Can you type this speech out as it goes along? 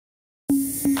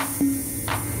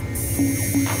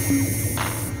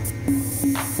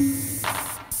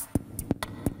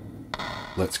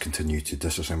Let's continue to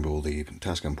disassemble the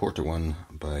Tascam Porta One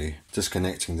by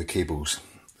disconnecting the cables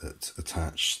that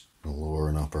attach the lower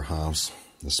and upper halves,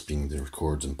 this being the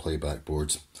record and playback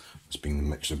boards, this being the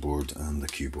mixer board and the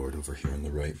cue board over here on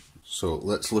the right. So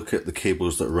let's look at the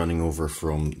cables that are running over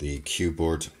from the cue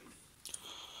board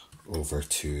over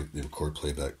to the record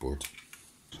playback board.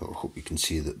 So I hope you can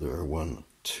see that there are 1,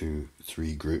 2,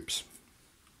 3 groups.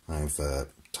 I've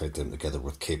tied them together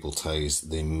with cable ties.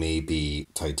 They may be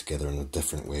tied together in a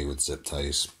different way with zip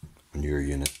ties on your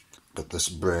unit. Got this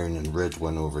brown and red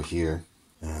one over here,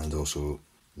 and also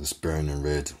this brown and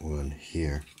red one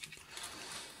here.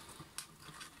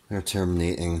 They're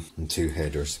terminating in 2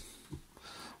 headers.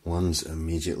 One's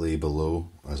immediately below,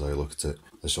 as I look at it,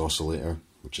 this oscillator,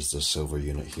 which is the silver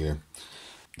unit here.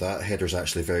 That header is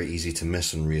actually very easy to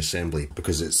miss on reassembly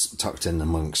because it's tucked in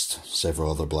amongst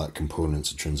several other black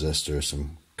components, a transistor,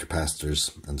 some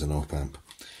capacitors and an op amp.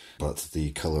 But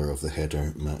the colour of the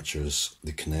header matches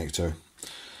the connector.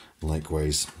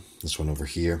 Likewise, this one over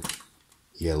here,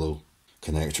 yellow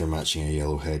connector matching a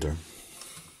yellow header.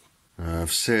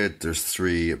 I've said there's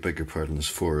 3, I beg your pardon, there's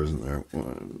 4, isn't there?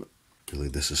 Well, really,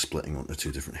 this is splitting onto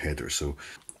 2 different headers. So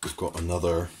we've got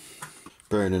another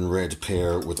brown and red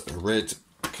pair with a red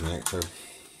connector.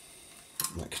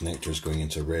 That connector is going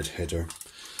into a red header.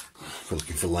 We're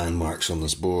looking for landmarks on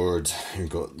this board. You've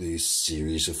got these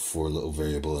series of 4 little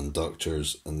variable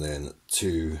inductors and then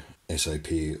 2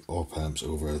 SIP op amps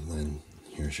over, and then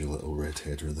here's your little red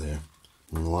header there.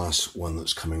 And the last one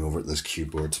that's coming over at this cue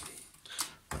board,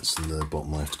 that's in the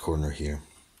bottom left corner here.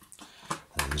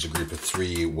 And there's a group of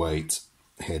 3 white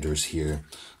headers here.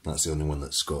 That's the only one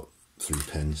that's got 3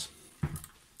 pins.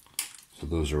 So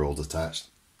those are all detached.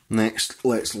 Next,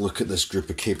 let's look at this group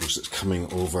of cables that's coming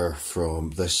over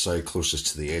from this side closest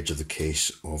to the edge of the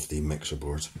case of the mixer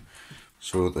board.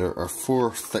 So there are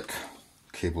 4 thick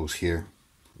cables here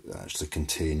that actually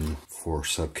contain 4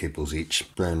 sub cables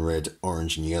each. Brown, red,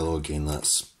 orange and yellow. Again,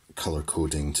 that's colour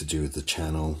coding to do with the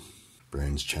channel.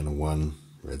 Brown's channel 1,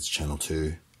 red's channel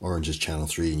 2, orange is channel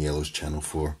 3 and yellow's channel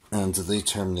 4. And they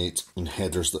terminate in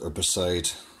headers that are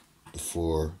beside the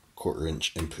 4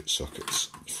 1/4" input sockets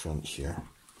in front here.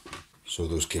 So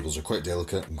those cables are quite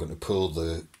delicate. I'm going to pull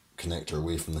the connector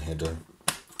away from the header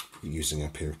using a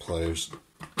pair of pliers.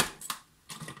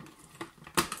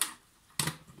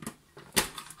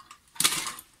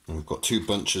 And we've got 2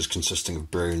 bunches consisting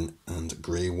of brown and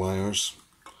grey wires.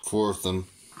 4 of them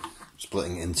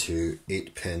splitting into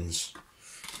 8 pins,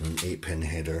 and an 8-pin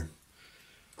header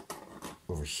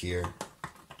over here.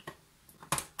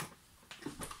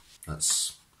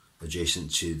 That's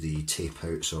adjacent to the tape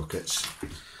out sockets.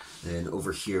 Then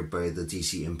over here by the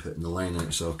DC input and the line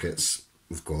out sockets,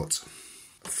 we've got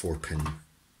a 4-pin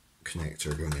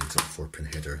connector going into a 4-pin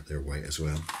header. They're white as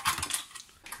well.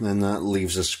 And then that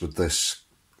leaves us with this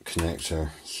connector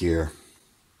here.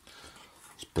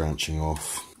 It's branching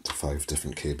off to 5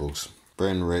 different cables.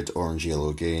 Brown, red, orange, yellow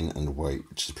again, and white,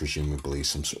 which is presumably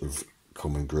some sort of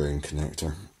common ground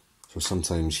connector. So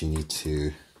sometimes you need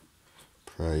to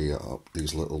pry up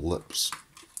these little lips.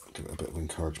 Give it a bit of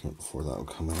encouragement before that will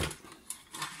come out.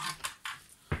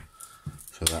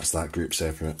 So that's that group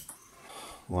separate.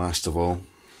 Last of all,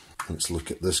 let's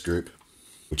look at this group,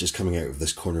 which is coming out of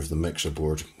this corner of the mixer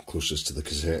board closest to the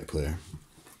cassette player.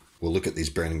 We'll look at these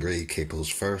brown and grey cables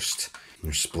first.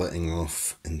 They're splitting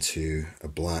off into a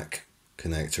black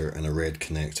connector and a red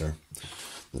connector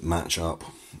that match up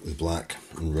with black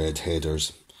and red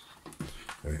headers.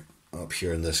 They're up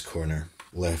here in this corner,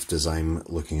 left as I'm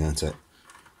looking at it,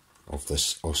 of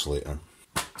this oscillator.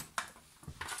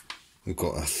 We've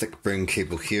got a thick brown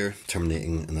cable here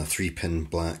terminating in a 3-pin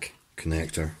black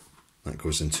connector that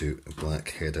goes into a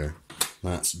black header.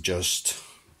 That's just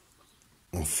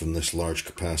off from this large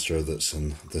capacitor that's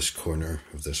in this corner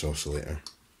of this oscillator.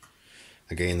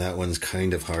 Again, that one's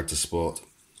kind of hard to spot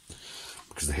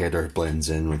because the header blends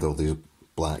in with all these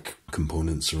black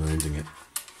components surrounding it.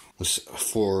 This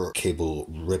 4-cable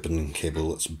ribbon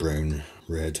cable that's brown,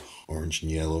 red, orange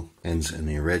and yellow ends in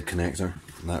a red connector.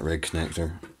 And that red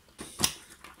connector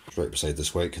is right beside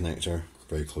this white connector,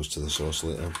 very close to this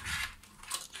oscillator.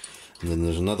 And then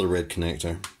there's another red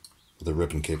connector with a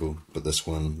ribbon cable, but this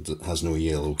one has no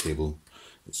yellow cable.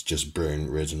 It's just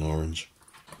brown, red and orange.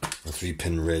 A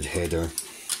 3-pin red header.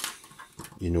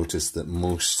 You notice that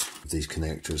most of these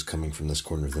connectors coming from this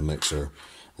corner of the mixer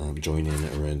join in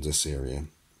around this area.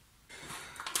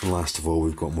 And last of all,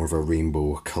 we've got more of a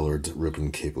rainbow coloured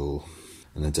ribbon cable.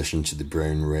 In addition to the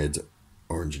brown, red,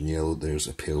 orange and yellow, there's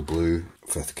a pale blue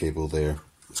 5th cable there.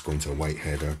 It's going to a white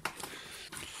header.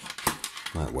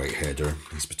 That white header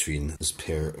is between this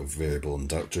pair of variable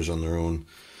inductors on their own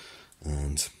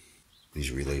and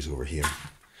these relays over here.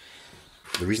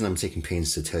 The reason I'm taking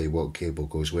pains to tell you what cable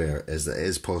goes where is that it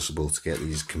is possible to get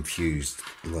these confused.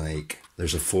 Like,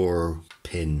 there's a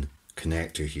 4-pin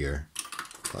connector here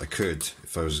that I could,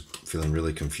 if I was feeling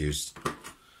really confused,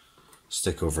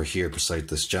 stick over here beside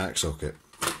this jack socket,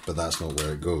 but that's not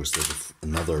where it goes. There's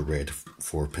another red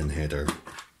 4-pin header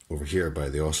over here by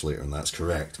the oscillator, and that's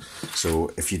correct.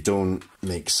 So if you don't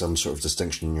make some sort of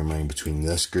distinction in your mind between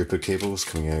this group of cables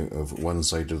coming out of one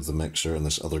side of the mixer and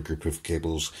this other group of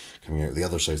cables coming out of the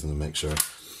other side of the mixer,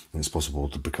 then it's possible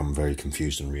to become very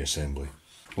confused in reassembly.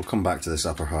 We'll come back to this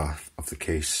upper half of the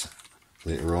case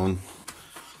later on.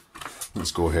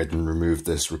 Let's go ahead and remove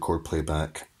this record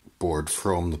playback board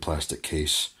from the plastic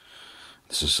case.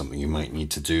 This is something you might need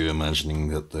to do, imagining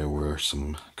that there were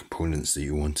some components that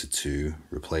you wanted to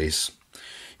replace.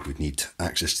 You would need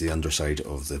access to the underside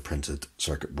of the printed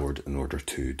circuit board in order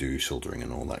to do soldering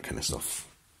and all that kind of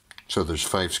stuff. So there's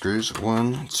 5 screws,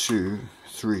 1, 2,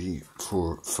 3,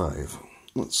 4, 5.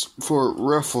 That's 4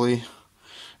 roughly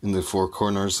in the 4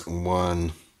 corners and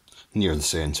 1 near the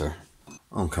centre.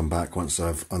 I'll come back once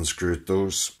I've unscrewed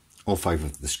those. All 5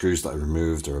 of the screws that I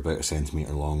removed are about 1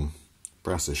 centimetre long,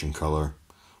 brassish in colour,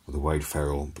 with a wide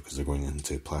ferrule because they're going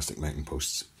into plastic mounting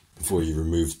posts. Before you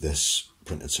remove this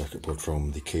printed circuit board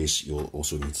from the case, you'll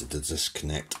also need to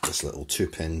disconnect this little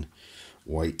 2-pin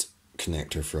white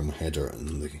connector from a header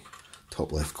in the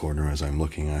top left corner as I'm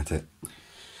looking at it.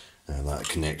 That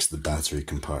connects the battery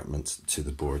compartment to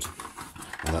the board.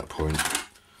 At that point,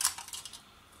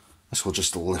 this will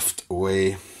just lift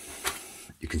away.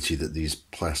 You can see that these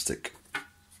plastic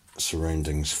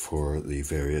surroundings for the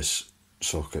various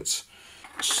sockets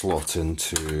slot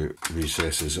into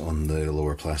recesses on the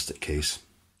lower plastic case.